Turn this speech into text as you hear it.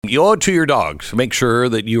You owe it to your dog to make sure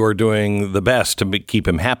that you are doing the best to keep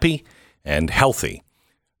him happy and healthy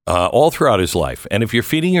all throughout his life. And if you're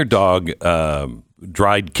feeding your dog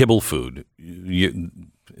dried kibble food,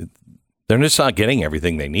 they're just not getting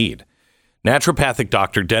everything they need. Naturopathic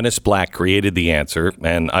Dr. Dennis Black created the answer,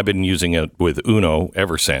 and I've been using it with Uno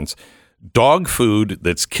ever since. Dog food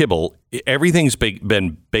that's kibble, everything's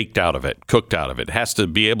been baked out of it, cooked out of it. It has to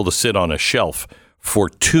be able to sit on a shelf for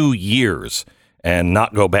 2 years and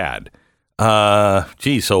not go bad.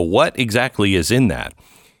 So what exactly is in that?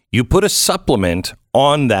 You put a supplement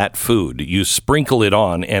on that food. You sprinkle it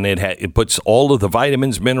on, and it puts all of the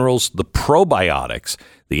vitamins, minerals, the probiotics,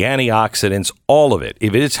 the antioxidants, all of it.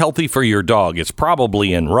 If it is healthy for your dog, it's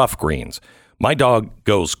probably in rough greens. My dog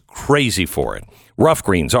goes crazy for it. Rough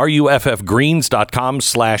Greens,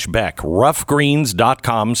 ruffgreens.com/Beck,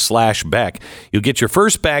 ruffgreens.com/Beck. You get your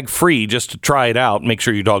first bag free just to try it out. Make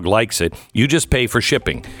sure your dog likes it. You just pay for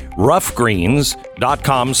shipping.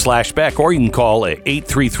 ruffgreens.com/Beck, or you can call at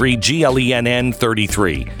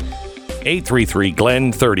 833-GLENN33.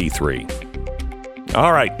 833-GLEN33.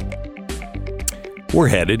 All right. We're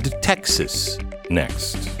headed to Texas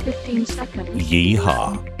next. 15 seconds.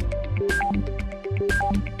 Yeehaw.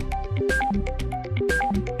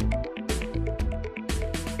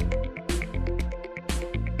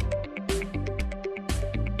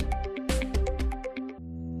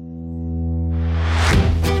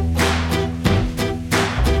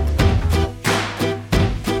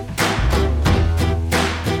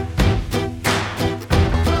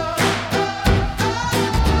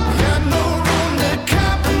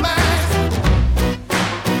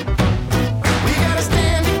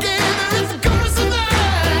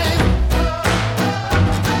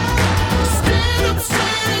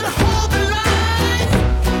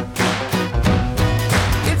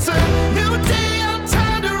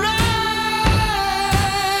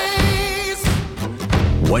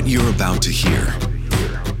 What you're about to hear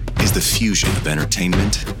is the fusion of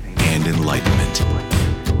entertainment and enlightenment.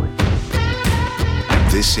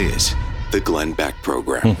 This is the Glenn Beck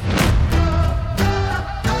Program.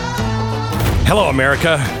 Hello,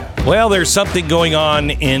 America. Well, there's something going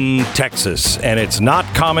on in Texas, and it's not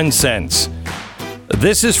common sense.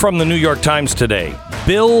 This is from the New York Times today.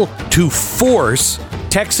 Bill to force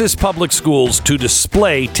Texas public schools to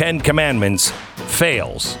display 10 Commandments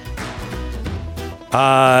fails.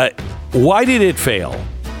 Why did it fail?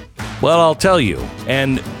 Well, I'll tell you.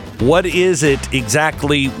 And what is it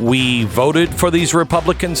exactly we voted for these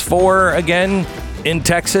Republicans for again in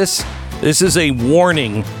Texas? This is a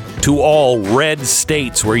warning to all red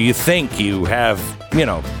states where you think you have,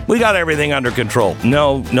 we got everything under control.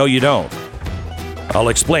 No, you don't. I'll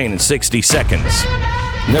explain in 60 seconds.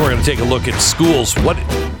 And then we're going to take a look at schools. What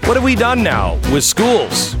have we done now with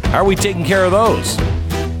schools? How are we taking care of those?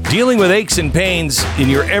 Dealing with aches and pains in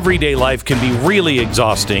your everyday life can be really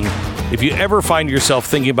exhausting. If you ever find yourself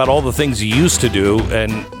thinking about all the things you used to do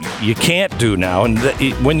and you can't do now, and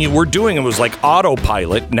when you were doing it was like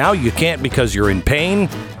autopilot, now you can't because you're in pain,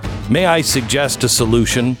 may I suggest a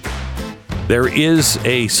solution? There is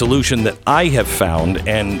a solution that I have found,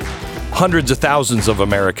 and hundreds of thousands of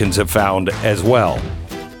Americans have found as well.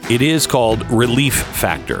 It is called Relief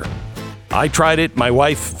Factor. I tried it. My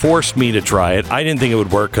wife forced me to try it. I didn't think it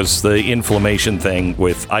would work because the inflammation thing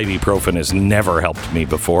with ibuprofen has never helped me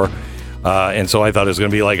before. And so I thought it was going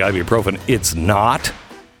to be like ibuprofen. It's not.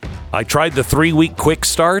 I tried the 3-week quick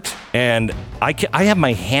start, and I have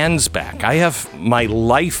my hands back. I have my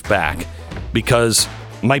life back because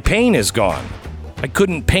my pain is gone. I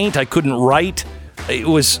couldn't paint. I couldn't write. It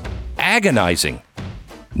was agonizing.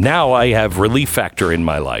 Now I have Relief Factor in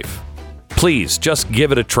my life. Please, just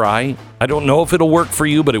give it a try. I don't know if it'll work for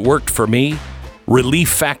you, but it worked for me.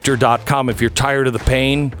 ReliefFactor.com. If you're tired of the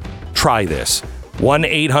pain, try this.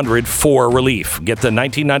 1-800-4-RELIEF. Get the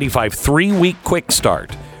 1995 3-week quick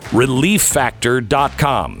start.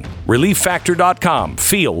 ReliefFactor.com. ReliefFactor.com.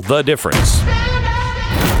 Feel the difference.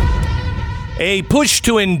 A push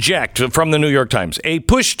to inject, from the New York Times, a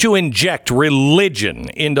push to inject religion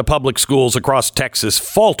into public schools across Texas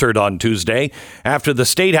faltered on Tuesday after the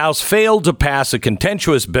State House failed to pass a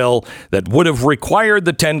contentious bill that would have required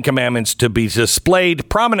the 10 Commandments to be displayed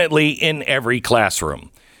prominently in every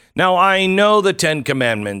classroom. Now, I know the 10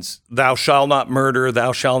 Commandments, thou shalt not murder,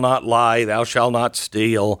 thou shalt not lie, thou shalt not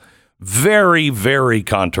steal, very, very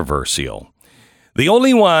controversial. The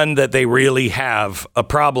only one that they really have a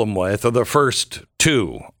problem with are the first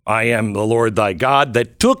two. I am the Lord thy God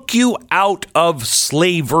that took you out of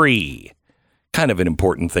slavery. Kind of an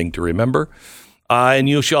important thing to remember. And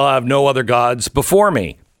you shall have no other gods before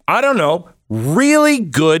me. I don't know. Really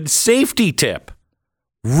good safety tip.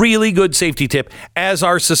 Really good safety tip as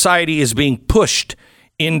our society is being pushed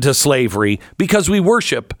into slavery because we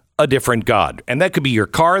worship a different God. And that could be your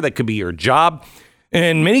car, that could be your job.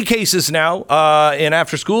 In many cases now, in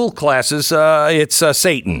after-school classes, it's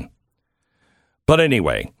Satan. But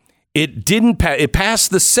anyway, it didn't it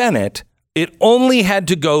passed the Senate. It only had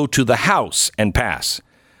to go to the House and pass.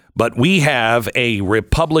 But we have a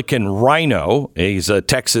Republican rhino. He's a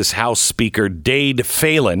Texas House Speaker, Dade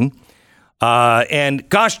Phelan. And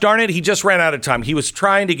gosh darn it, he just ran out of time. He was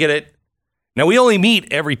trying to get it. Now, we only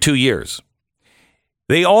meet every 2 years.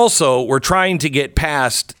 They also were trying to get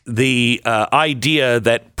past the idea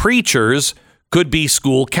that preachers could be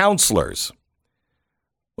school counselors.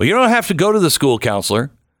 Well, you don't have to go to the school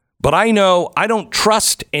counselor, but I know I don't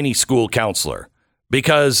trust any school counselor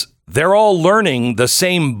because they're all learning the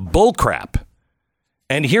same bullcrap.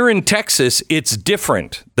 And here in Texas, it's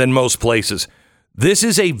different than most places. This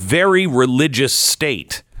is a very religious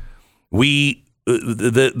state. You'll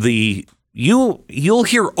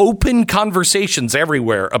hear open conversations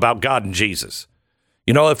everywhere about God and Jesus.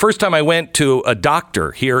 You know, the first time I went to a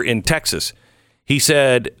doctor here in Texas, he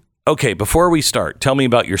said, "Okay, before we start, tell me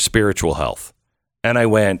about your spiritual health." And I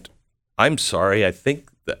went, "I'm sorry, I think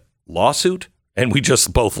the lawsuit?" And we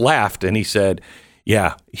just both laughed. And he said,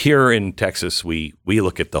 "Yeah, here in Texas, we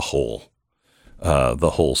look at the whole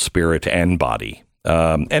spirit and body."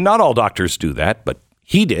 And not all doctors do that, but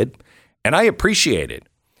he did. And I appreciate it.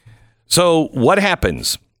 So what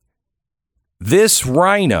happens? This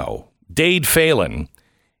rhino, Dade Phelan,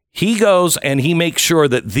 he goes and he makes sure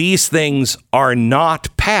that these things are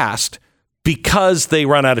not passed because they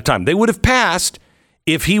run out of time. They would have passed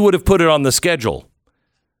if he would have put it on the schedule,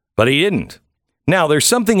 but he didn't. Now, there's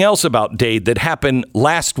something else about Dade that happened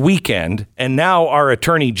last weekend, and now our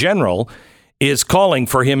attorney general is calling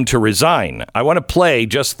for him to resign. I want to play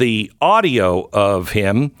just the audio of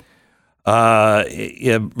him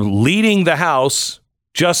leading the House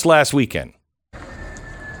just last weekend.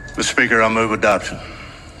 Mr. Speaker, I move adoption.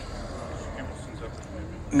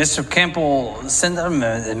 Mr. Campbell, send the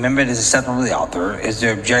amendment. The amendment is acceptable to the author. Is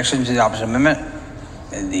there objection to the opposite amendment?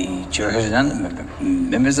 And the chair has none. The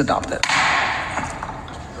amendment is adopted.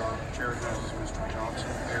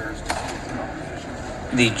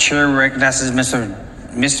 The chair recognizes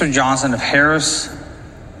Mr. Johnson of Harris.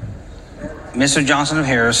 Mr. Johnson of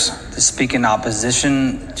Harris to speak in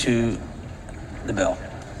opposition to the bill.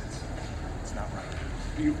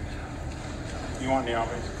 You want the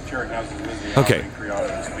chair recognizes Ms. Okay. Criado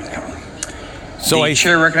to speak. So the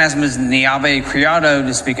chair recognizes Ms. Niabe Criado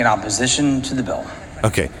to speak in opposition to the bill.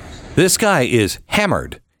 Okay. This guy is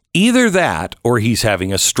hammered. Either that or he's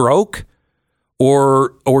having a stroke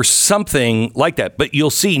or something like that. But you'll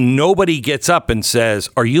see nobody gets up and says,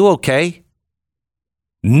 "Are you okay?"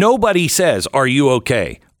 Nobody says, "Are you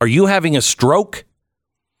okay? Are you having a stroke?"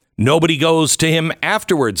 Nobody goes to him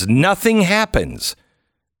afterwards. Nothing happens.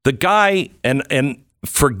 The guy, and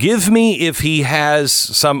forgive me if he has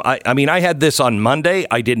some, I mean, I had this on Monday.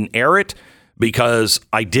 I didn't air it because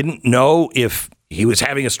I didn't know if he was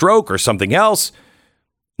having a stroke or something else.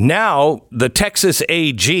 Now, the Texas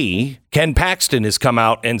AG, Ken Paxton, has come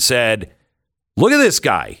out and said, look at this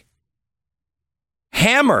guy.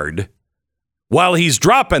 Hammered while he's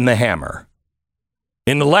dropping the hammer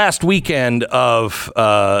in the last weekend of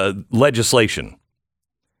legislation.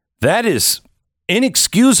 That is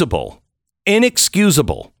inexcusable.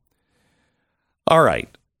 Inexcusable. All right.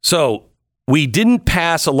 So we didn't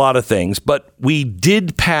pass a lot of things, but we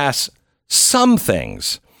did pass some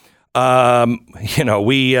things.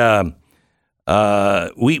 We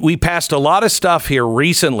passed a lot of stuff here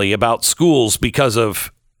recently about schools because of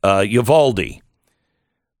Uvalde.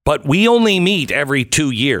 But we only meet every 2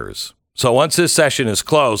 years. So once this session is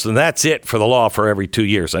closed, then that's it for the law for every 2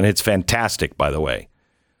 years. And it's fantastic, by the way.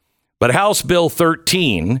 But House Bill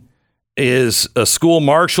 13 is a school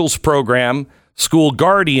marshals program, school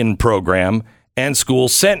guardian program, and school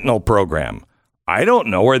sentinel program. I don't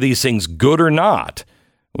know are these things good or not.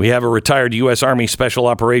 We have a retired U.S. Army Special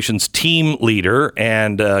Operations team leader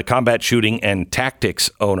and combat shooting and tactics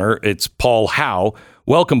owner. It's Paul Howe.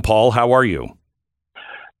 Welcome, Paul. How are you?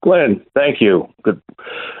 Glenn, thank you. Good.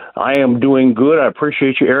 I am doing good. I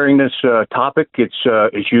appreciate you airing this topic. It's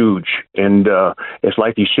huge. And it's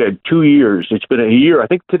like you said, 2 years. It's been a year. I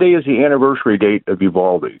think today is the anniversary date of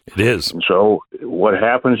Uvalde. It is. And so what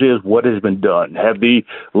happens is what has been done. Have the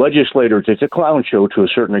legislators, it's a clown show to a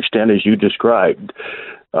certain extent, as you described.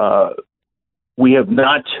 We have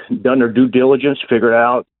not done our due diligence, figured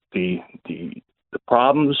out the the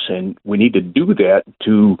problems, and we need to do that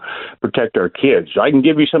to protect our kids. I can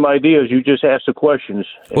give you some ideas. You just ask the questions.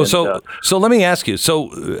 Well, so let me ask you.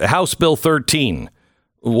 So House Bill 13,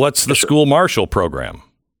 what's the school marshal program?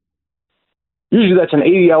 Usually that's an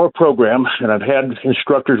 80-hour program, and I've had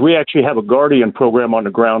instructors. We actually have a guardian program on the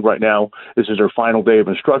ground right now. This is our final day of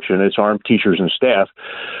instruction. It's armed teachers and staff.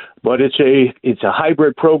 But it's a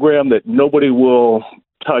hybrid program that nobody will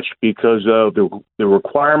touch because of the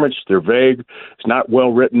requirements. They're vague. It's not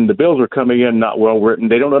well written. The bills are coming in not well written.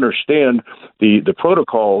 They don't understand the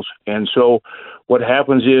protocols. And so what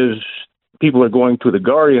happens is people are going to the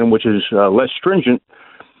guardian, which is less stringent.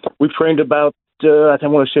 We've trained about I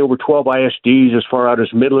want to say over 12 ISDs as far out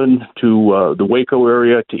as Midland to the Waco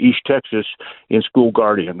area to East Texas in school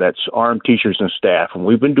guardian. That's armed teachers and staff. And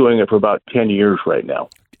we've been doing it for about 10 years right now.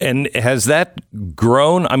 And has that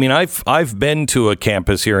grown? I mean, I've been to a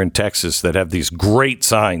campus here in Texas that have these great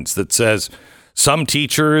signs that says some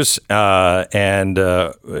teachers and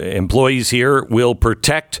employees here will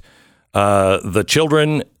protect the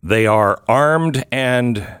children. They are armed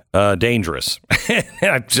and dangerous.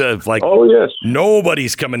 I'm just like, oh, yes.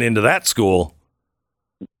 Nobody's coming into that school.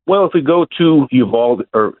 Well, if we go to Uvalde,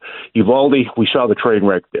 we saw the train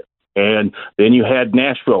wreck there. And then you had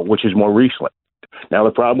Nashville, which is more recent. Now,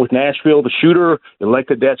 the problem with Nashville, the shooter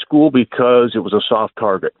elected that school because it was a soft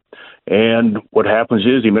target. And what happens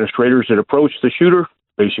is the administrators that approached the shooter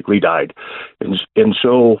basically died. And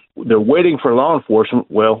so they're waiting for law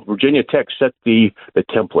enforcement. Well, Virginia Tech set the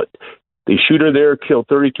template. The shooter there killed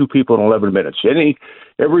 32 people in 11 minutes.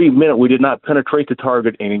 Every minute we did not penetrate the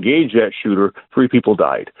target and engage that shooter, 3 people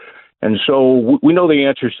died. And so we know the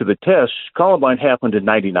answers to the tests. Columbine happened in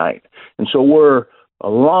 99. And so we're a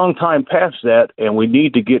long time past that, and we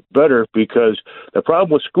need to get better because the problem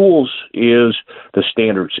with schools is the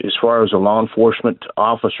standards as far as the law enforcement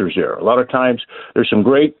officers there. A lot of times there's some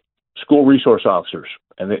great school resource officers,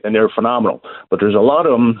 and they're phenomenal, but there's a lot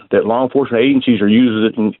of them that law enforcement agencies are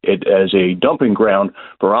using it as a dumping ground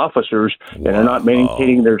for officers, and they're not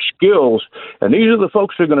maintaining their skills. And these are the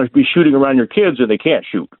folks that are going to be shooting around your kids, and they can't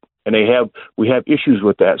shoot. And we have issues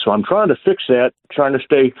with that. So I'm trying to fix that, trying to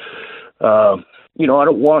stay I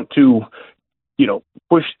don't want to,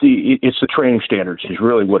 push it's the training standards is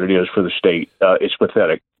really what it is for the state. It's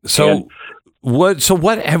pathetic. So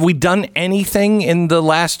what have we done anything in the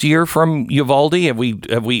last year from Uvalde? Have we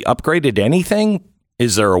upgraded anything?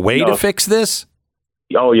 Is there a way to fix this?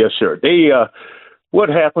 Oh, yes, sir. What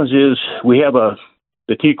happens is we have the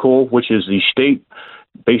TCOL, which is the state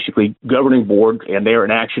basically governing board, and they're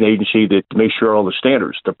an action agency that makes sure all the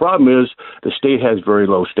standards. The problem is the state has very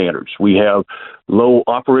low standards. We have low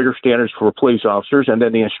operator standards for police officers, and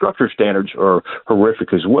then the instructor standards are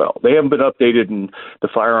horrific as well. They haven't been updated in the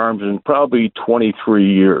firearms in probably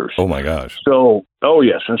 23 years. Oh, my gosh. So, oh,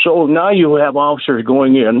 yes. And so now you have officers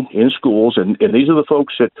going in schools, and these are the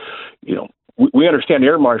folks that, we understand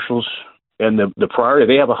air marshals and the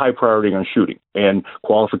priority, they have a high priority on shooting and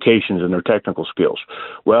qualifications and their technical skills.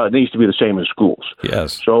 Well, it needs to be the same in schools.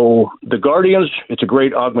 Yes. So the guardians, it's a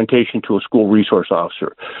great augmentation to a school resource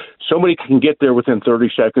officer. Somebody can get there within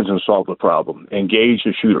 30 seconds and solve the problem, engage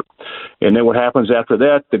the shooter. And then what happens after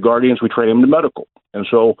that, the guardians, we train them to medical. And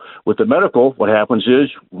so with the medical, what happens is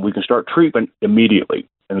we can start treatment immediately.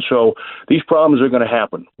 And so these problems are going to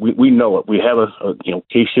happen. We know it. We have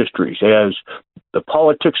case histories. As the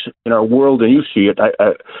politics in our world, and you see it,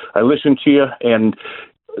 I listen to you, and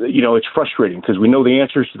it's frustrating because we know the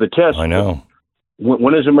answers to the test. I know.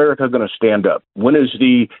 When is America going to stand up? When is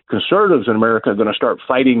the conservatives in America going to start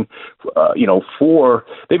fighting?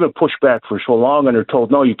 They've been pushed back for so long, and they're told,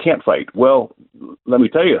 no, you can't fight. Well, let me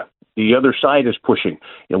tell you, the other side is pushing.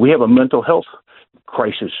 We have a mental health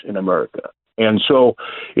crisis in America. And so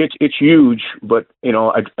it's huge, but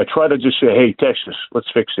I try to just say, hey, Texas, let's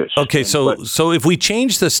fix this. Okay, so if we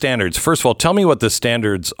change the standards, first of all, tell me what the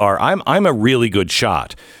standards are. I'm a really good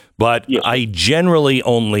shot, but yes. I generally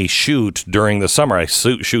only shoot during the summer. I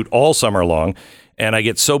shoot all summer long, and I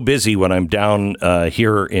get so busy when I'm down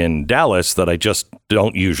here in Dallas that I just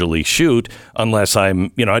don't usually shoot unless I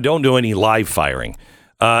don't do any live firing.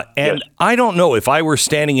 And yes. I don't know if I were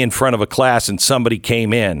standing in front of a class and somebody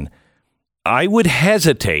came in, I would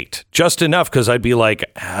hesitate just enough because I'd be like,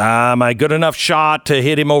 am I good enough shot to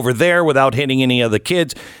hit him over there without hitting any of the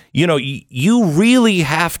kids? You really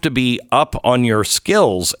have to be up on your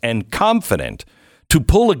skills and confident to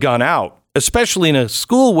pull a gun out, especially in a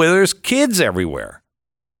school where there's kids everywhere.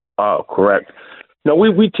 Oh, correct. No,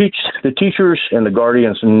 we teach the teachers and the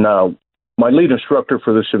guardians, and my lead instructor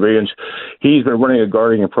for the civilians, he's been running a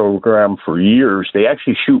guardian program for years. They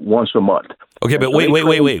actually shoot once a month. Okay, but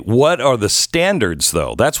wait. What are the standards,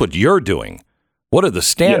 though? That's what you're doing. What are the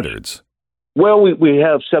standards? Yes. Well, we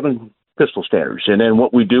have 7 pistol standards, and then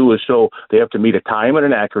what we do is so they have to meet a time and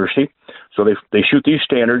an accuracy. So they shoot these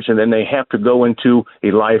standards, and then they have to go into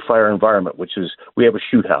a live fire environment, which is we have a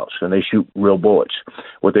shoot house, and they shoot real bullets.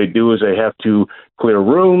 What they do is they have to clear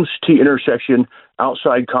rooms, T-intersection,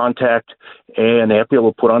 outside contact, and they have to be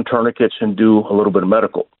able to put on tourniquets and do a little bit of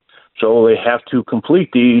medical. So they have to complete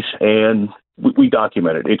these, and we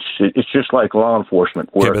document it. It's just like law enforcement.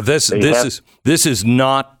 Yeah, but this is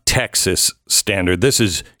not Texas standard. This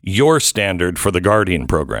is your standard for the Guardian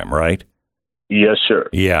program, right? Yes, sir.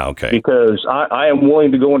 Yeah, okay. Because I am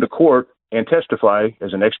willing to go into court and testify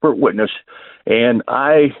as an expert witness, and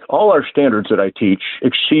all our standards that I teach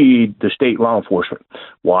exceed the state law enforcement.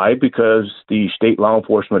 Why? Because the state law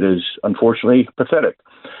enforcement is unfortunately pathetic,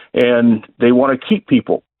 and they want to keep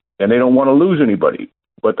people, and they don't want to lose anybody.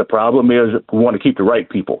 But the problem is we want to keep the right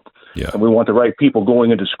people. Yeah. And we want the right people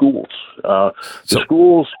going into schools.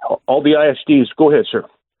 Schools, all the ISDs. Go ahead, sir.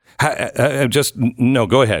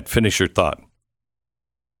 Go ahead. Finish your thought.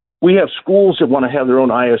 We have schools that want to have their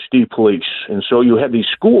own ISD police. And so you have these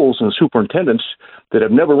schools and superintendents that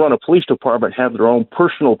have never run a police department, have their own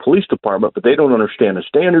personal police department, but they don't understand the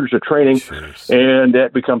standards of training. Jeez. And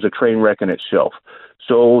that becomes a train wreck in itself.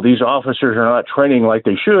 So these officers are not training like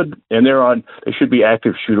they should, and they should be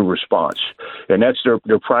active shooter response. And that's their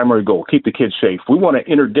primary goal, keep the kids safe. We want to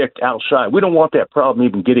interdict outside. We don't want that problem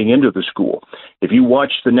even getting into the school. If you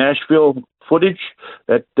watch the Nashville footage,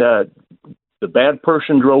 that the bad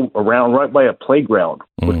person drove around right by a playground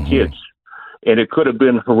with kids, and it could have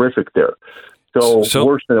been horrific there. So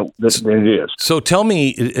worse than it is. So tell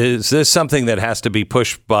me, is this something that has to be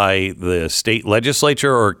pushed by the state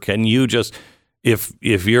legislature, or can you just... If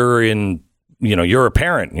you're you're a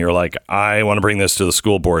parent and you're like, I want to bring this to the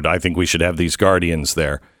school board, I think we should have these guardians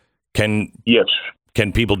there. Can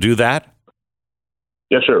people do that?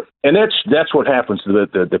 Yes, sir. And that's what happens.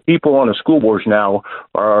 The people on the school boards now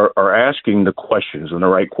are asking the questions and the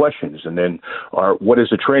right questions, and then what is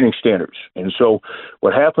the training standards? And so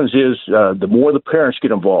what happens is the more the parents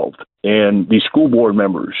get involved and the school board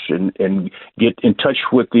members and get in touch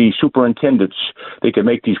with the superintendents, they can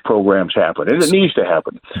make these programs happen. And it needs to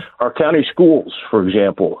happen. Our county schools, for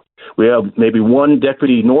example, we have maybe one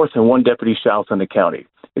deputy north and one deputy south in the county.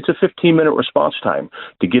 It's a 15-minute response time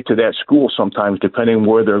to get to that school sometimes, depending on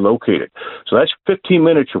where they're located. So that's 15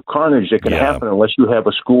 minutes of carnage that can happen unless you have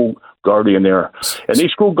a school guardian there. And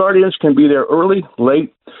these school guardians can be there early,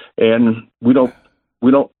 late, and we don't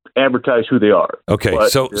advertise who they are. Okay,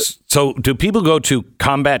 but, so do people go to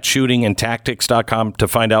combatshootingandtactics.com to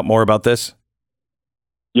find out more about this?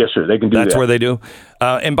 Yes, sir, they can do that. That's where they do?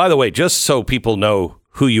 And by the way, just so people know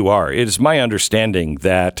who you are, it is my understanding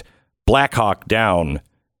that Black Hawk Down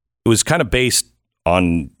was kind of based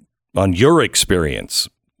on your experience,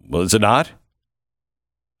 was it not?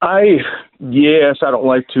 Yes, I don't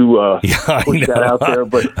like to push that out there,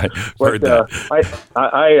 but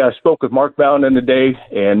I spoke with Mark Bowden today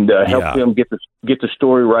and helped him get the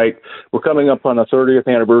story right. We're coming up on the 30th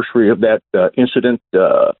anniversary of that incident,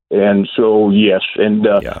 and so yes, and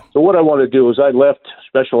so what I want to do is I left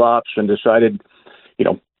special ops and decided,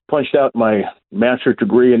 punched out my master's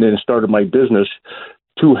degree and then started my business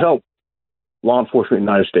to help law enforcement in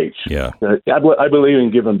the United States. Yeah. I believe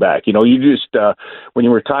in giving back. You just, when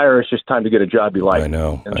you retire, it's just time to get a job you like. I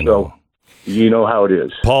know. So you know how it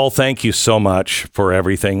is. Paul, thank you so much for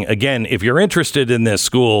everything. Again, if you're interested in this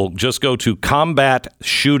school, just go to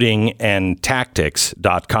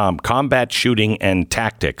combatshootingandtactics.com,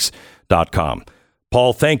 combatshootingandtactics.com.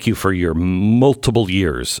 Paul, thank you for your multiple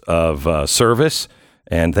years of service,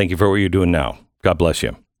 and thank you for what you're doing now. God bless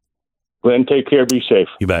you. Glenn, take care. Be safe.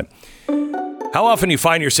 You bet. How often you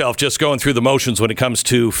find yourself just going through the motions when it comes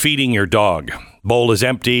to feeding your dog? Bowl is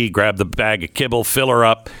empty, grab the bag of kibble, fill her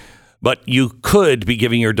up. But you could be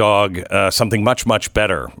giving your dog something much, much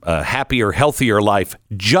better, a happier, healthier life,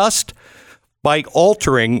 just by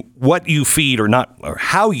altering what you feed or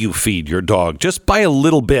how you feed your dog, just by a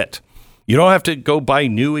little bit. You don't have to go buy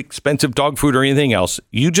new expensive dog food or anything else.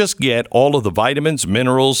 You just get all of the vitamins,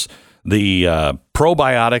 minerals, the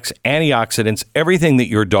probiotics, antioxidants, everything that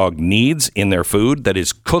your dog needs in their food that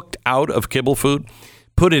is cooked out of kibble food.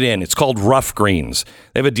 Put it in. It's called Rough Greens.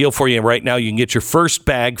 They have a deal for you right now. You can get your first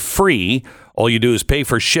bag free. All you do is pay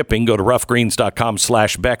for shipping. Go to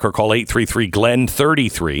roughgreens.com/Beck or call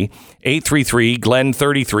 833-GLEN-33.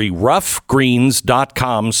 833-GLEN-33.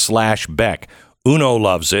 roughgreens.com/Beck. Uno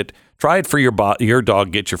loves it. Try it for your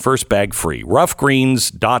dog. Get your first bag free.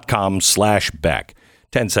 roughgreens.com/Beck.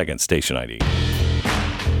 10 seconds, station ID.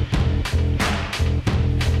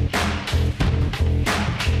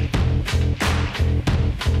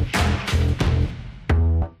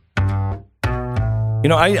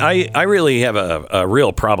 I really have a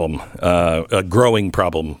real problem, a growing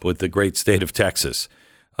problem with the great state of Texas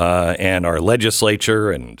and our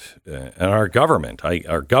legislature and our government,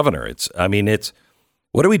 our governor. It's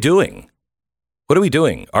what are we doing? What are we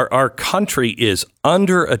doing? Our country is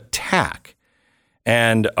under attack,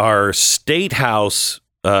 and our state house,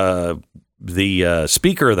 the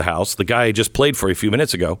Speaker of the House, the guy I just played for you a few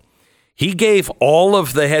minutes ago, he gave all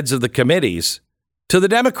of the heads of the committees to the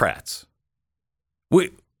Democrats.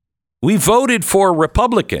 We voted for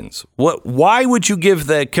Republicans. Why would you give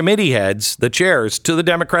the committee heads, the chairs, to the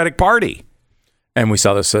Democratic Party? And we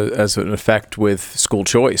saw this as an effect with school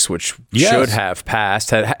choice, which should have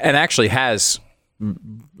passed and actually has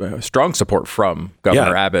strong support from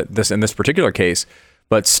Governor Abbott in this particular case,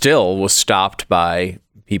 but still was stopped by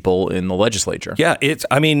people in the legislature. Yeah,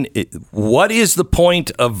 what is the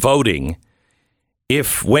point of voting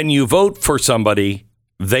if when you vote for somebody,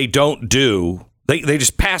 they don't do, they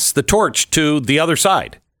just pass the torch to the other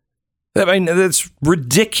side? I mean, that's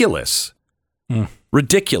ridiculous.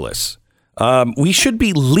 Ridiculous. We should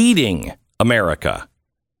be leading America.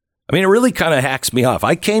 I mean, it really kind of hacks me off.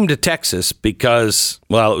 I came to Texas because,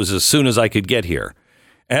 well, it was as soon as I could get here.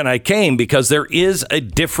 And I came because there is a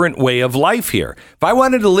different way of life here. If I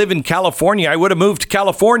wanted to live in California, I would have moved to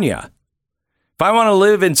California. If I want to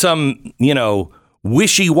live in some,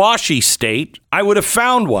 wishy-washy state, I would have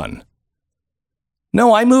found one.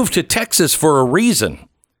 No, I moved to Texas for a reason.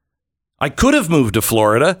 I could have moved to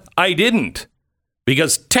Florida. I didn't.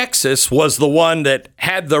 Because Texas was the one that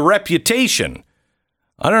had the reputation.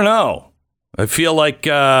 I don't know. I feel like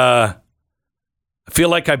I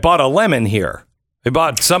bought a lemon here. I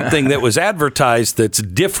bought something that was advertised that's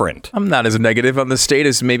different. I'm not as negative on the state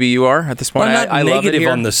as maybe you are at this point. I'm not I negative love it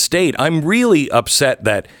here. on the state. I'm really upset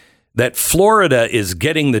that Florida is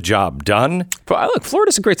getting the job done. Look,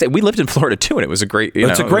 Florida's a great state. We lived in Florida too, and it was a great.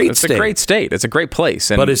 It's a great state. It's a great state. It's a great place.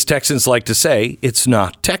 But as Texans like to say, it's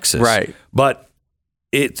not Texas. Right. But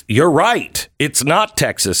you're right. It's not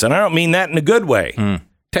Texas, and I don't mean that in a good way.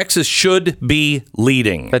 Texas should be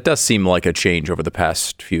leading. That does seem like a change over the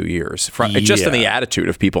past few years, just in the attitude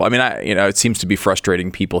of people. I mean, it seems to be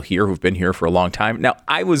frustrating people here who've been here for a long time. Now,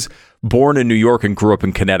 I was born in New York and grew up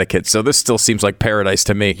in Connecticut, so this still seems like paradise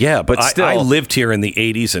to me. Yeah, but still, I lived here in the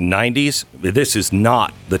 80s and 90s. This is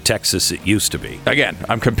not the Texas it used to be. Again,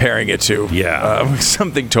 I'm comparing it to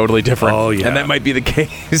something totally different. Oh, yeah. And that might be the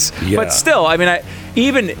case. Yeah. But still, I mean,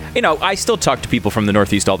 I still talk to people from the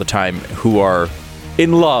Northeast all the time who are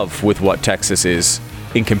in love with what Texas is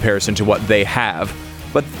in comparison to what they have.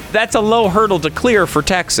 But that's a low hurdle to clear for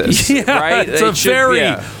Texas, right? It's a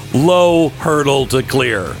very low hurdle to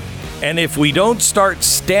clear. And if we don't start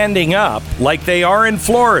standing up like they are in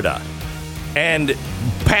Florida and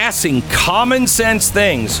passing common sense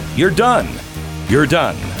things, you're done. You're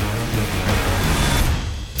done.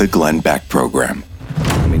 The Glenn Beck Program.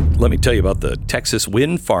 Let me tell you about the Texas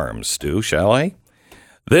wind farms, Stu, shall I?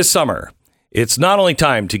 This summer, it's not only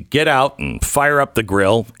time to get out and fire up the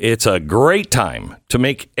grill, it's a great time to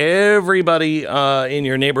make everybody in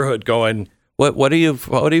your neighborhood going, what are you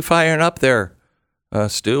firing up there,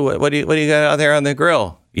 Stu? What do you got out there on the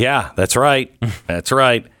grill? Yeah, that's right. That's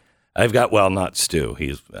right. I've got, not Stu.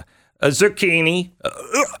 He's a zucchini.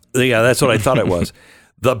 Yeah, that's what I thought it was.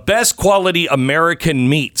 The best quality American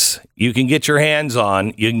meats you can get your hands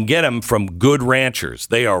on, you can get them from Good Ranchers.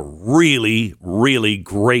 They are really, really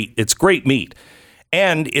great. It's great meat.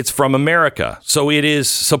 And it's from America. So it is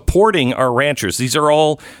supporting our ranchers. These are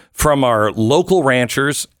all from our local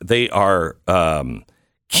ranchers. They are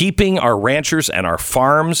keeping our ranchers and our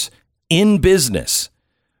farms in business.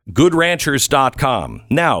 GoodRanchers.com.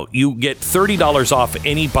 Now, you get $30 off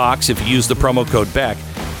any box if you use the promo code Beck.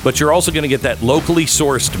 But you're also going to get that locally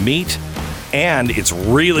sourced meat, and it's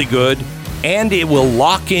really good, and it will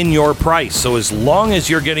lock in your price. So as long as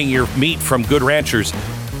you're getting your meat from Good Ranchers,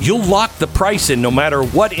 you'll lock the price in no matter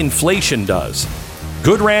what inflation does.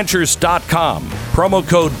 GoodRanchers.com, promo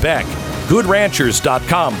code Beck.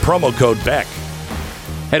 GoodRanchers.com, promo code Beck.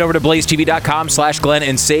 Head over to blazetv.com/Glenn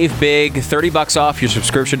and save big, $30 off your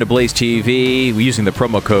subscription to Blaze TV using the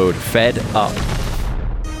promo code FEDUP.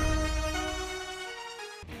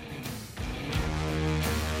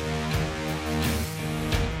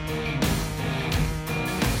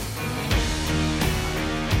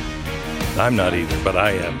 I'm not either, but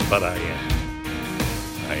I am.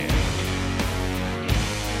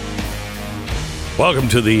 Welcome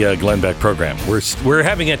to the Glenn Beck program. We're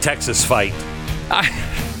having a Texas fight.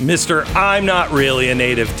 Mr. I'm not really a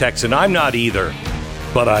native Texan. I'm not either.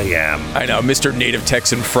 but I am. I know, Mr. Native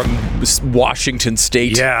Texan from Washington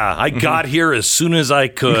State. Yeah, I got here as soon as I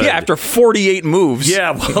could. Yeah, after 48 moves.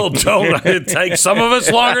 Yeah, well, don't. It takes some of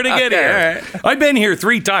us longer to get here. I've been here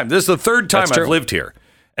 3 times. This is the 3rd time I've lived here.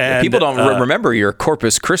 And people don't remember your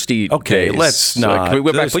Corpus Christi days. Let's not. Can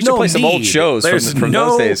we go back? Please play some old shows from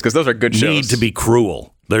those days, because those are good shows. Need to be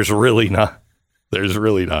cruel. There's really not.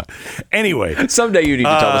 Anyway. Someday you need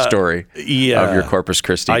to tell the story of your Corpus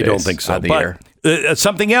Christi days. I don't think so. But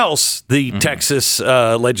something else, the Texas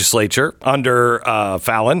legislature under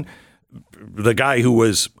Fallon, the guy who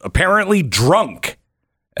was apparently drunk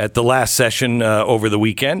at the last session over the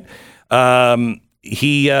weekend,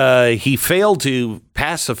 he failed to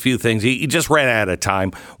pass a few things. He just ran out of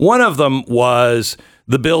time. One of them was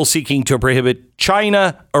the bill seeking to prohibit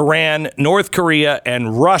China, Iran, North Korea,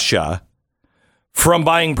 and Russia from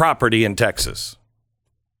buying property in Texas.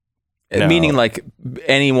 Meaning like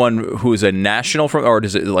anyone who is a national from, or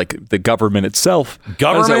is it like the government itself?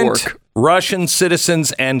 Government, Russian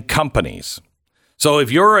citizens, and companies. So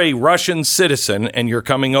if you're a Russian citizen and you're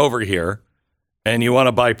coming over here and you want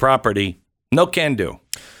to buy property, no can do.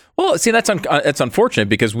 Well, see, that's unfortunate,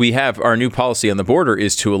 because we have our new policy on the border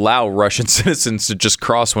is to allow Russian citizens to just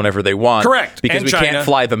cross whenever they want. Correct. Because and we China. Can't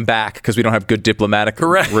fly them back because we don't have good diplomatic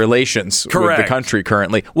relations with the country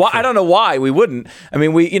currently. Well, I don't know why we wouldn't. I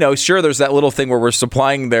mean, sure, there's that little thing where we're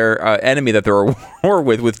supplying their enemy that they're at war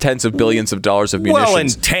with tens of billions of dollars of munitions. Well,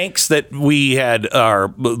 and tanks that we had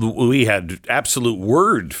absolute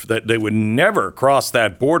word that they would never cross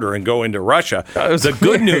that border and go into Russia. The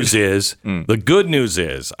good news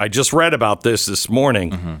is, I just read about this morning.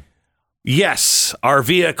 Mm-hmm. Yes, our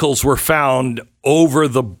vehicles were found over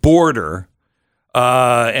the border,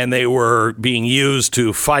 and they were being used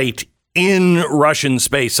to fight in Russian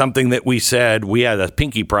space, something that we said we had a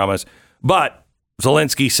pinky promise. But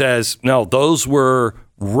Zelensky says, no, those were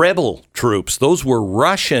rebel troops. Those were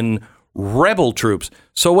Russian rebel troops.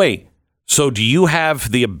 So wait, do you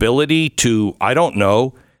have the ability to, I don't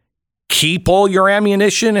know, keep all your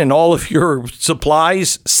ammunition and all of your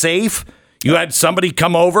supplies safe? You had somebody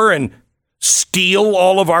come over and steal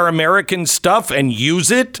all of our American stuff and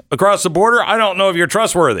use it across the border? I don't know if you're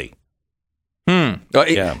trustworthy.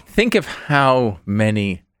 Think of how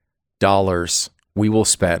many dollars we will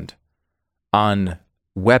spend on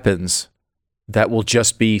weapons that will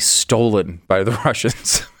just be stolen by the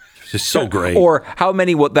Russians. It's so great. Or how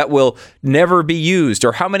many that will never be used,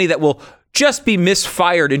 or how many that will just be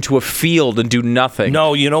misfired into a field and do nothing.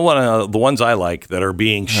 No, you know what? The ones I like that are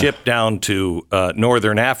being shipped down to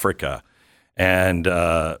northern Africa and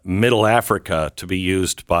middle Africa to be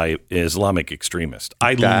used by Islamic extremists.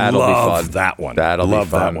 That'll love that one.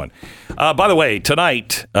 Love that one. By the way,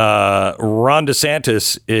 tonight, Ron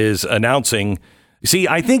DeSantis is announcing. See,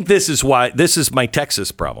 I think this is my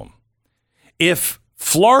Texas problem. If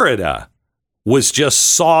Florida was just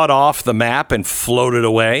sawed off the map and floated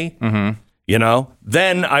away,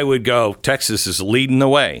 then I would go, Texas is leading the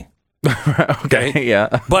way. Okay,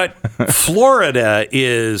 yeah. But Florida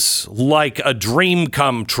is like a dream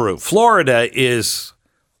come true. Florida is,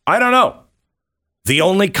 I don't know, the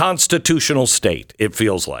only constitutional state, it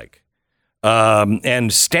feels like.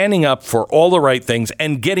 And standing up for all the right things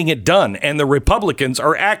and getting it done. And the Republicans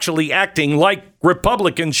are actually acting like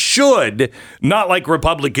Republicans should, not like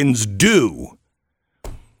Republicans do.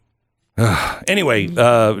 Anyway,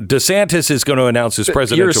 DeSantis is going to announce his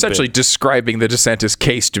presidential You're essentially describing the DeSantis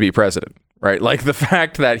case to be president, right? Like the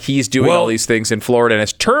fact that he's doing all these things in Florida and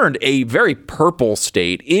has turned a very purple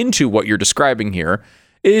state into what you're describing here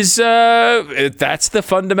is that's the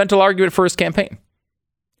fundamental argument for his campaign.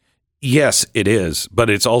 Yes, it is. But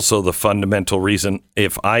it's also the fundamental reason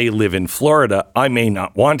if I live in Florida, I may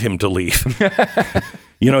not want him to leave.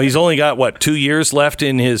 He's only got, 2 years left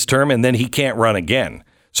in his term, and then he can't run again.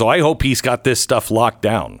 So I hope he's got this stuff locked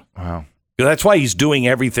down. Wow. That's why he's doing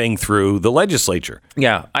everything through the legislature.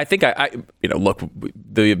 Yeah, I think look,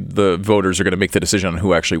 the voters are going to make the decision on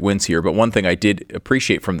who actually wins here. But one thing I did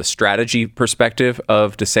appreciate from the strategy perspective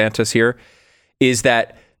of DeSantis here is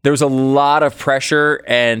that there was a lot of pressure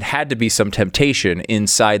and had to be some temptation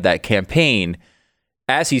inside that campaign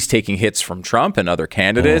as he's taking hits from Trump and other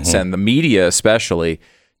candidates and the media especially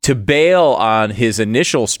to bail on his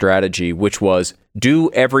initial strategy, which was do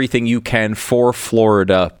everything you can for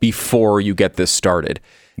Florida before you get this started.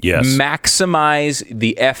 Yes. Maximize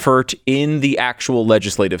the effort in the actual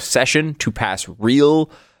legislative session to pass real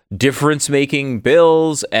difference-making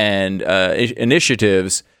bills and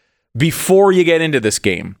initiatives before you get into this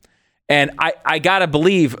game. And I got to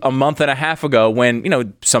believe a month and a half ago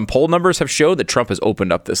when, some poll numbers have showed that Trump has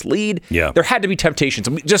opened up this lead. Yeah. There had to be temptations.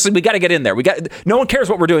 We got to get in there. No one cares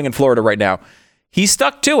what we're doing in Florida right now. He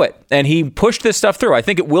stuck to it and he pushed this stuff through. I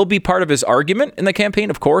think it will be part of his argument in the campaign,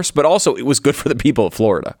 of course, but also it was good for the people of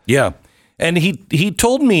Florida. Yeah. And he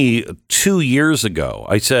told me 2 years ago,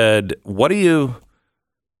 I said, please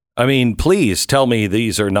tell me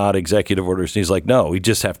these are not executive orders. And he's like, no, we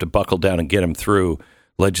just have to buckle down and get them through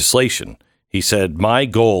legislation. He said, my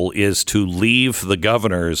goal is to leave the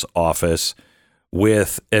governor's office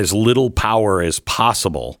with as little power as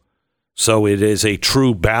possible. So it is a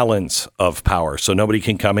true balance of power. So nobody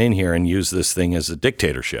can come in here and use this thing as a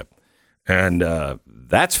dictatorship. And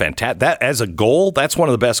that's fantastic. That as a goal, that's one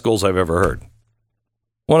of the best goals I've ever heard.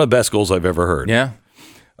 One of the best goals I've ever heard. Yeah.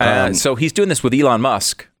 So he's doing this with Elon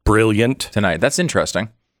Musk. Brilliant. Tonight. That's interesting.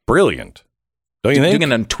 Brilliant. Don't you think?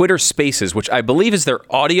 Doing it on Twitter Spaces, which I believe is their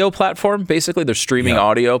audio platform, basically their streaming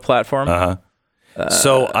audio platform.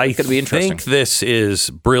 So I think this is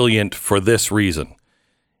brilliant for this reason.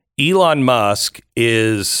 Elon Musk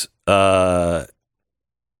is at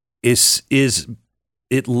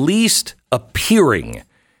least appearing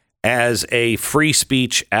as a free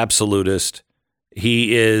speech absolutist.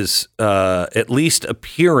 He is at least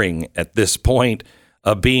appearing at this point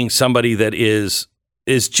of being somebody that is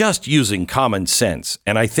just using common sense.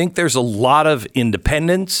 And I think there's a lot of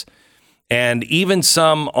independents and even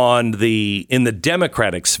some in the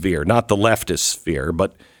Democratic sphere, not the leftist sphere,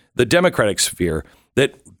 but the Democratic sphere,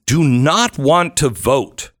 that do not want to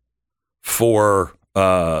vote for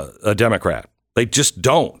a Democrat. They just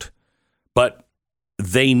don't. But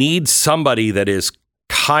they need somebody that is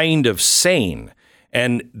kind of sane.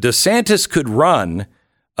 And DeSantis could run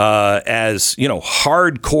as,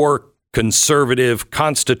 hardcore conservative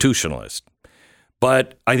constitutionalist.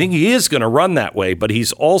 But I think he is going to run that way. But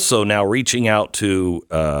he's also now reaching out to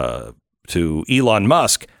Elon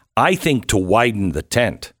Musk, I think, to widen the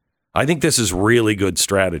tent. I think this is really good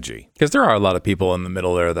strategy. Because there are a lot of people in the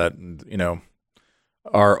middle there that,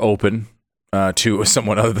 are open to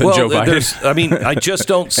someone other than Joe Biden. I just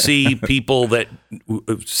don't see people that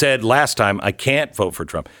said last time, I can't vote for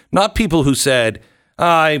Trump. Not people who said,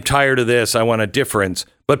 I'm tired of this, I want a difference.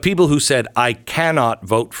 But people who said, I cannot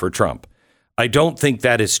vote for Trump. I don't think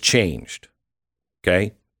that has changed.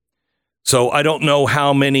 Okay? So I don't know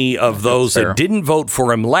how many of those that didn't vote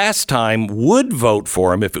for him last time would vote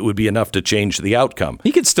for him if it would be enough to change the outcome.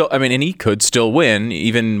 He could still, and he could still win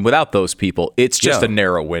even without those people. It's just a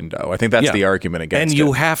narrow window. I think that's the argument against it. And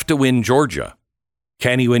you have to win Georgia.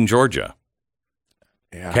 Can he win Georgia?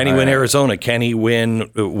 Yeah, can he win Arizona? Can he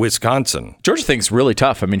win Wisconsin? Georgia thing's really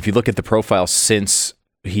tough. If you look at the profile since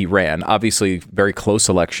he ran, obviously very close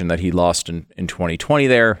election that he lost in 2020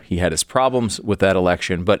 there. He had his problems with that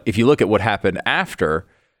election. But if you look at what happened after,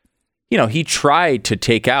 he tried to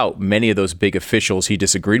take out many of those big officials he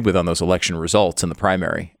disagreed with on those election results in the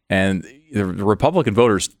primary. And the Republican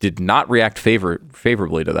voters did not react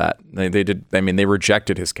favorably to that. They did. They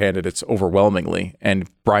rejected his candidates overwhelmingly. And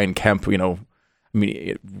Brian Kemp,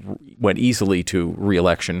 it went easily to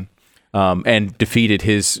re-election and defeated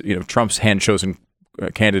his, Trump's hand-chosen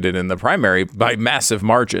candidate in the primary by massive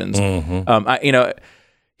margins. Mm-hmm.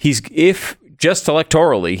 If just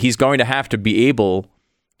electorally, he's going to have to be able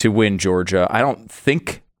to win Georgia. I don't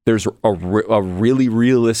think there's a really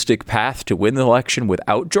realistic path to win the election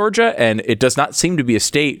without Georgia, and it does not seem to be a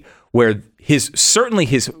state where his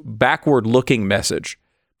backward-looking message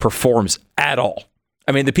performs at all.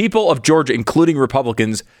 The people of Georgia, including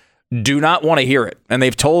Republicans, do not want to hear it. And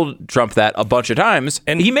they've told Trump that a bunch of times.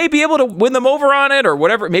 And he may be able to win them over on it or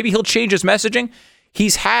whatever. Maybe he'll change his messaging.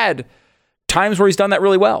 He's had times where he's done that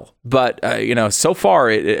really well. But, so far,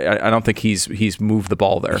 I don't think he's moved the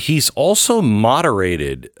ball there. He's also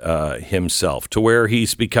moderated himself to where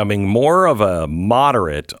he's becoming more of a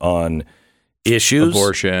moderate on issues.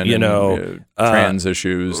 Abortion, trans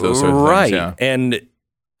issues, those sort of things. Right. Yeah. And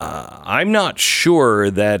I'm not sure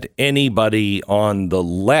that anybody on the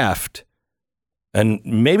left, and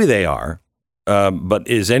maybe they are, but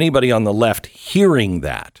is anybody on the left hearing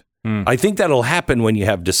that? I think that'll happen when you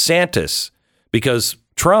have DeSantis, because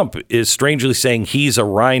Trump is strangely saying he's a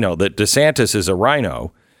rhino, that DeSantis is a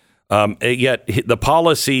rhino, yet the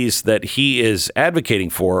policies that he is advocating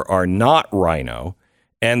for are not rhino,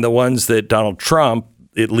 and the ones that Donald Trump,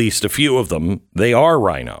 at least a few of them, they are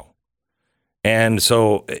rhino. And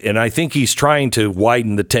I think he's trying to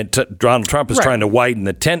widen the tent. Donald Trump is trying to widen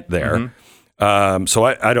the tent there. Mm-hmm. So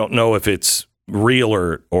I don't know if it's real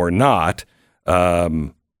or not.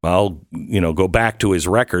 I'll go back to his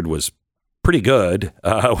record was pretty good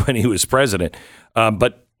when he was president.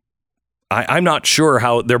 But I'm not sure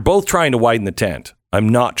how they're both trying to widen the tent. I'm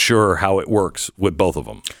not sure how it works with both of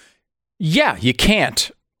them. Yeah, you can't.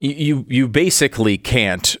 You basically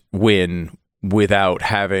can't win without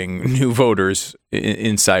having new voters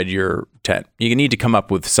inside your tent. You need to come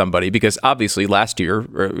up with somebody because obviously last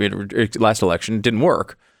election didn't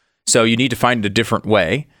work. So you need to find a different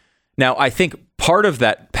way. Now, I think part of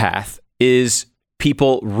that path is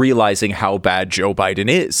people realizing how bad Joe Biden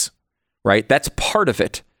is, right? That's part of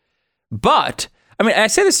it. But I mean, I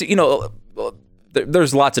say this,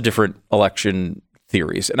 there's lots of different election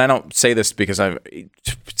theories. And I don't say this because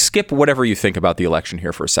skip whatever you think about the election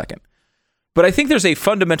here for a second. But I think there's a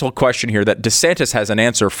fundamental question here that DeSantis has an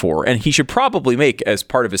answer for, and he should probably make as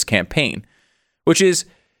part of his campaign, which is,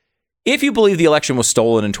 if you believe the election was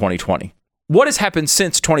stolen in 2020, what has happened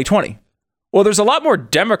since 2020? Well, there's a lot more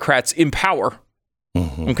Democrats in power.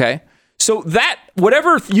 Mm-hmm. Okay. So that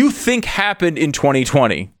whatever you think happened in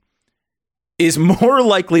 2020 is more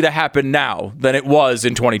likely to happen now than it was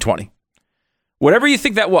in 2020. Whatever you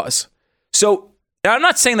think that was. So now, I'm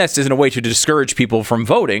not saying that's in a way to discourage people from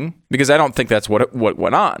voting, because I don't think that's what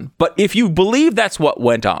went on. But if you believe that's what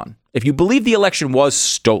went on, if you believe the election was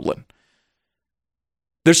stolen,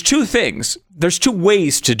 there's two things. There's two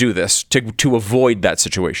ways to do this to avoid that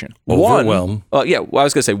situation. Overwhelm. I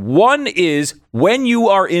was going to say, one is when you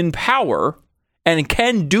are in power and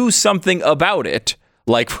can do something about it,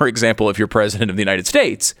 like, for example, if you're president of the United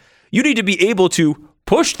States, you need to be able to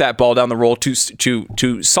push that ball down the road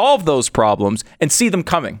to solve those problems and see them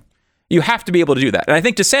coming. You have to be able to do that. And I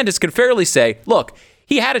think DeSantis can fairly say, look,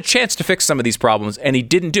 he had a chance to fix some of these problems and he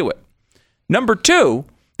didn't do it. Number two,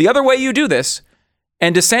 the other way you do this,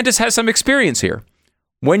 and DeSantis has some experience here,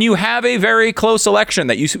 when you have a very close election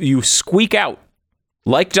that you squeak out,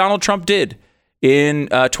 like Donald Trump did in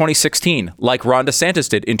 2016, like Ron DeSantis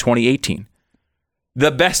did in 2018, the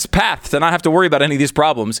best path to not have to worry about any of these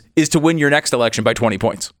problems is to win your next election by 20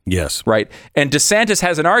 points. Yes. Right. And DeSantis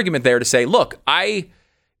has an argument there to say, look,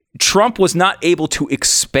 Trump was not able to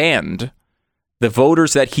expand the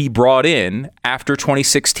voters that he brought in after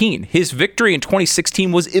 2016. His victory in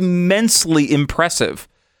 2016 was immensely impressive.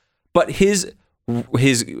 But his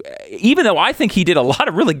even though I think he did a lot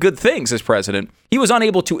of really good things as president, he was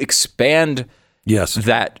unable to expand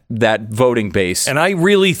that voting base. And I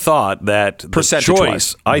really thought that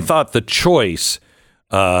the choice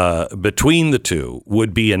between the two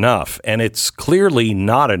would be enough, and it's clearly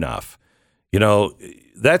not enough.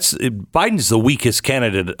 Biden's the weakest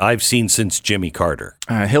candidate I've seen since Jimmy Carter.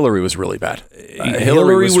 Hillary was really bad.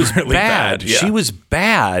 Hillary was really bad. Yeah. She was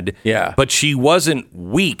bad, yeah, but she wasn't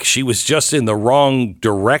weak. She was just in the wrong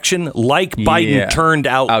direction, like Biden turned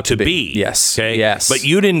out to be. Yes. Okay. Yes. But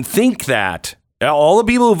you didn't think that. All the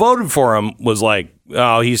people who voted for him was like,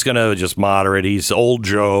 oh, he's going to just moderate. He's old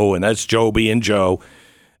Joe, and that's Joe being Joe.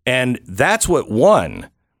 And that's what won.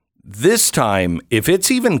 This time, if it's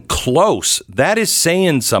even close, that is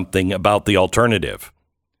saying something about the alternative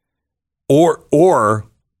or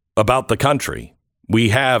about the country. We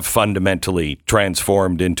have fundamentally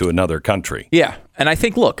transformed into another country. Yeah. And I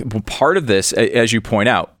think, look, part of this, as you point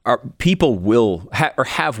out, people will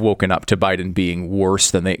have woken up to Biden being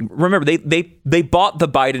worse than they remember. They bought the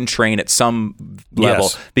Biden train at some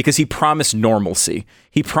level because he promised normalcy.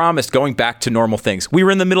 He promised going back to normal things. We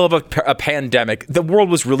were in the middle of a pandemic. The world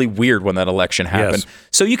was really weird when that election happened. Yes.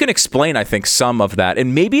 So you can explain, I think, some of that,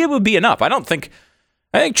 and maybe it would be enough. I think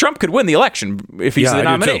Trump could win the election if he's the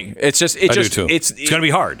nominee. It's going to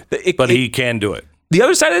be hard, but he can do it. The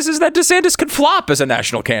other side of this is that DeSantis could flop as a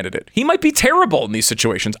national candidate. He might be terrible in these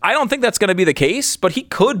situations. I don't think that's going to be the case, but he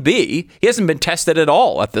could be. He hasn't been tested at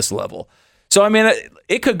all at this level. So, I mean,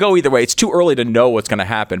 it could go either way. It's too early to know what's going to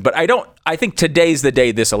happen. But I think today's the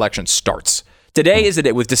day this election starts. Today is the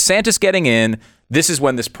day with DeSantis getting in. This is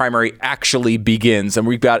when this primary actually begins. And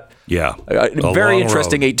we've got a very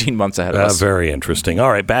interesting 18 months ahead of us. Very interesting. All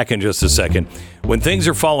right, back in just a second. When things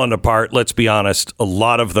are falling apart, let's be honest, a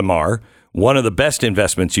lot of them are. One of the best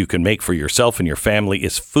investments you can make for yourself and your family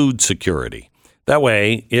is food security. That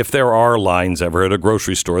way, if there are lines ever at a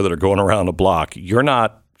grocery store that are going around a block, you're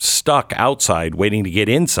not stuck outside waiting to get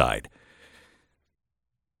inside.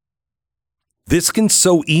 This can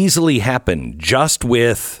so easily happen just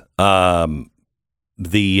with the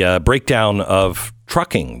breakdown of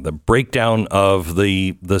trucking, the breakdown of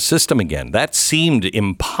the system again. That seemed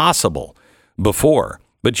impossible before,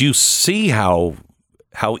 but you see how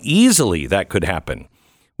easily that could happen.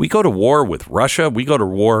 We go to war with Russia. We go to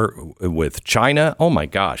war with China. Oh, my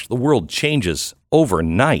gosh, the world changes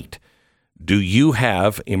overnight. Do you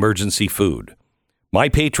have emergency food? My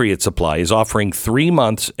Patriot Supply is offering 3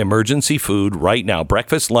 months emergency food right now.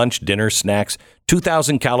 Breakfast, lunch, dinner, snacks,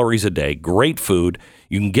 2,000 calories a day. Great food.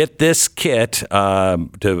 You can get this kit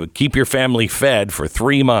to keep your family fed for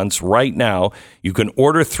 3 months right now. You can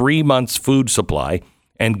order 3 months food supply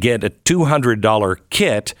and get a $200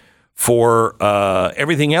 kit for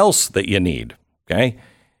everything else that you need. Okay?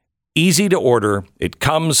 Easy to order. It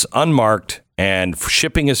comes unmarked. And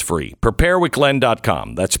shipping is free.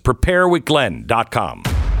 PrepareWithGlenn.com. That's PrepareWithGlenn.com.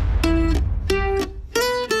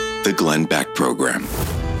 The Glenn Beck Program.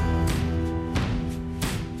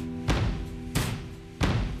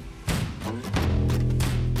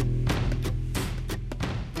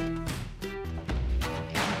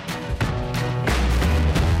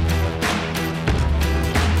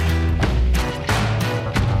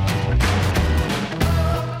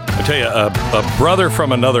 I tell you, a brother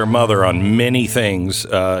from another mother on many things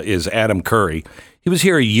is Adam Curry. He was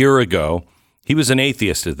here a year ago. He was an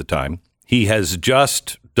atheist at the time. He has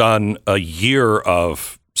just done a year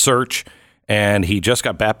of search, and he just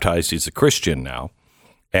got baptized. He's a Christian now,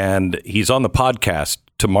 and he's on the podcast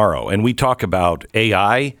tomorrow. And we talk about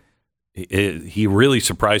AI. He really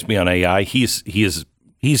surprised me on AI. He's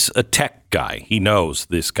a tech guy. He knows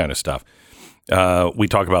this kind of stuff. We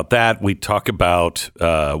talk about that. We talk about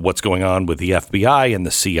what's going on with the FBI and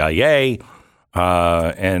the CIA,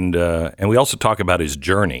 and we also talk about his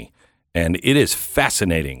journey. And it is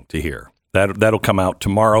fascinating to hear. That'll come out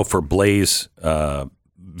tomorrow for Blaze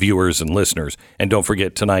viewers and listeners. And don't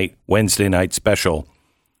forget tonight, Wednesday night special,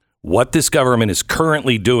 what this government is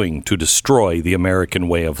currently doing to destroy the American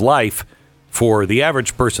way of life for the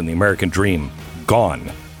average person, the American dream, gone.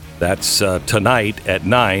 That's tonight at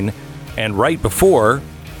 9. And right before,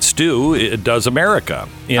 Stu does America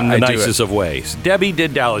in the nicest of ways. Debbie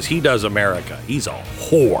did Dallas. He does America. He's a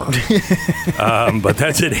whore. But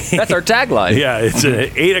that's it. That's our tagline. Yeah, it's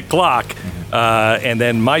at 8 o'clock. And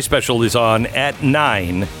then my special is on at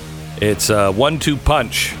 9. It's a 1-2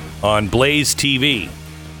 punch on Blaze TV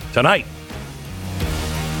tonight.